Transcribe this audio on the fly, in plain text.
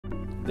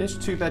This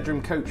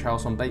 2-bedroom coach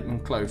house on Bateman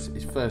Close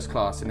is first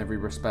class in every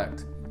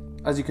respect.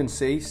 As you can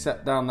see,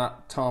 set down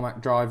that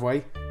tarmac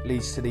driveway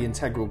leads to the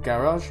integral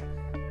garage,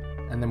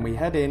 and then we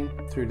head in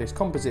through this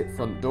composite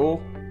front door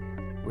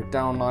with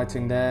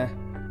downlighting there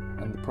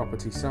and the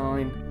property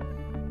sign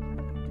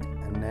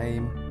and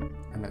name,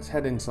 and let's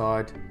head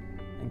inside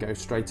and go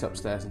straight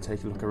upstairs and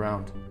take a look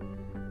around.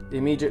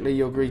 Immediately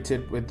you're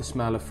greeted with the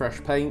smell of fresh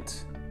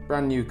paint,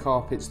 brand new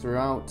carpets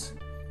throughout,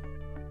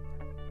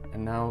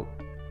 and now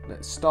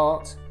let's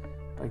start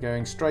by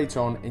going straight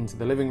on into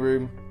the living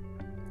room,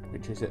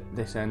 which is at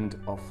this end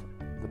of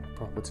the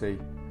property.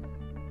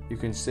 You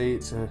can see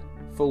it's a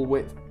full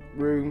width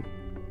room,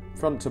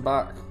 front to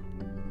back,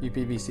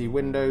 UPVC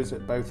windows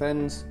at both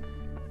ends,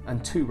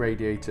 and 2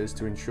 radiators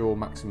to ensure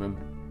maximum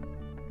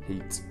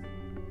heat.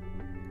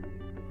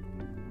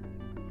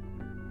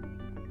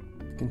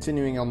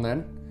 Continuing on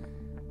then,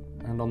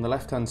 and on the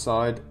left hand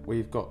side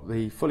we've got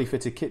the fully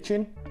fitted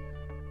kitchen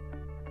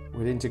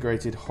with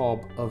integrated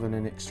hob, oven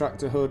and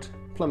extractor hood,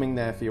 plumbing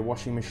there for your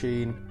washing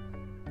machine,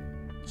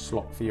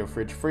 slot for your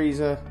fridge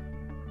freezer,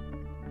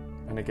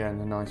 and again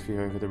a nice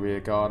view over the rear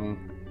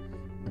garden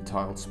and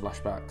tiled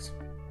splashbacks.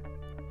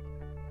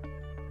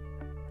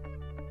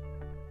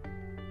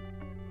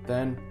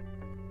 Then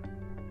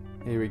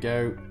here we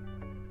go,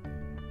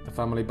 the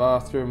family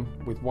bathroom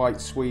with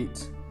white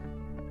suite,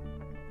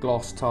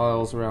 gloss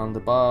tiles around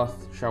the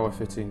bath, shower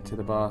fitting to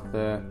the bath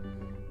there,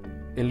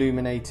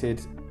 illuminated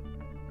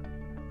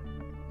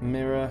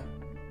mirror,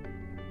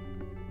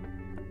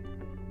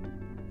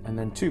 and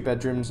then 2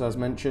 bedrooms as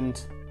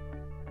mentioned,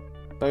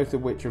 both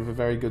of which are of a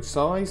very good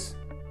size.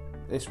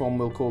 This one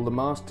we'll call the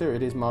master.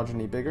 It is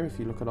marginally bigger if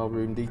you look at our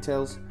room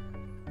details.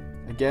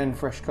 Again,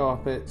 fresh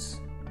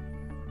carpets,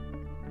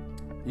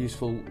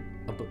 useful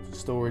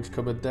storage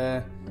cupboard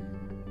there,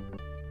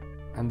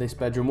 and this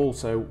bedroom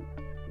also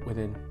with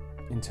an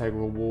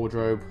integral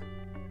wardrobe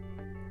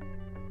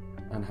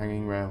and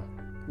hanging rail.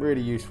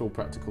 Really useful,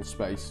 practical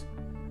space.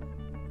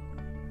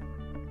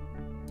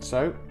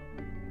 So,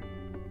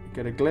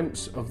 get a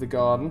glimpse of the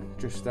garden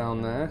just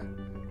down there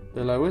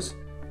below us,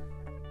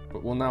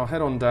 but we'll now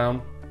head on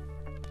down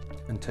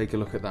and take a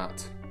look at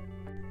that.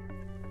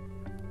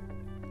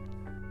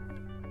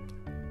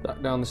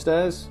 Back down the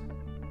stairs,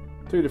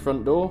 through the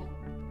front door,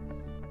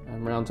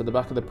 and round to the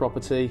back of the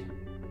property,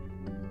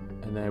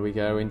 and there we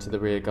go into the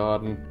rear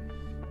garden.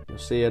 You'll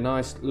see a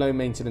nice low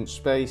maintenance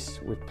space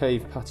with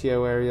paved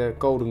patio area,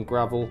 golden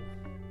gravel,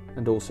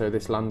 and also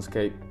this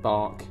landscape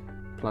bark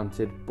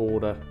planted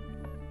border.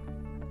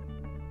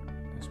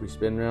 As we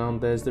spin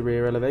round, there's the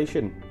rear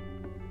elevation.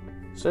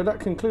 So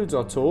that concludes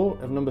our tour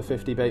of number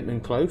 50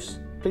 Bateman Close.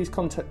 Please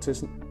contact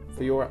us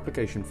for your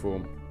application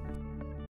form.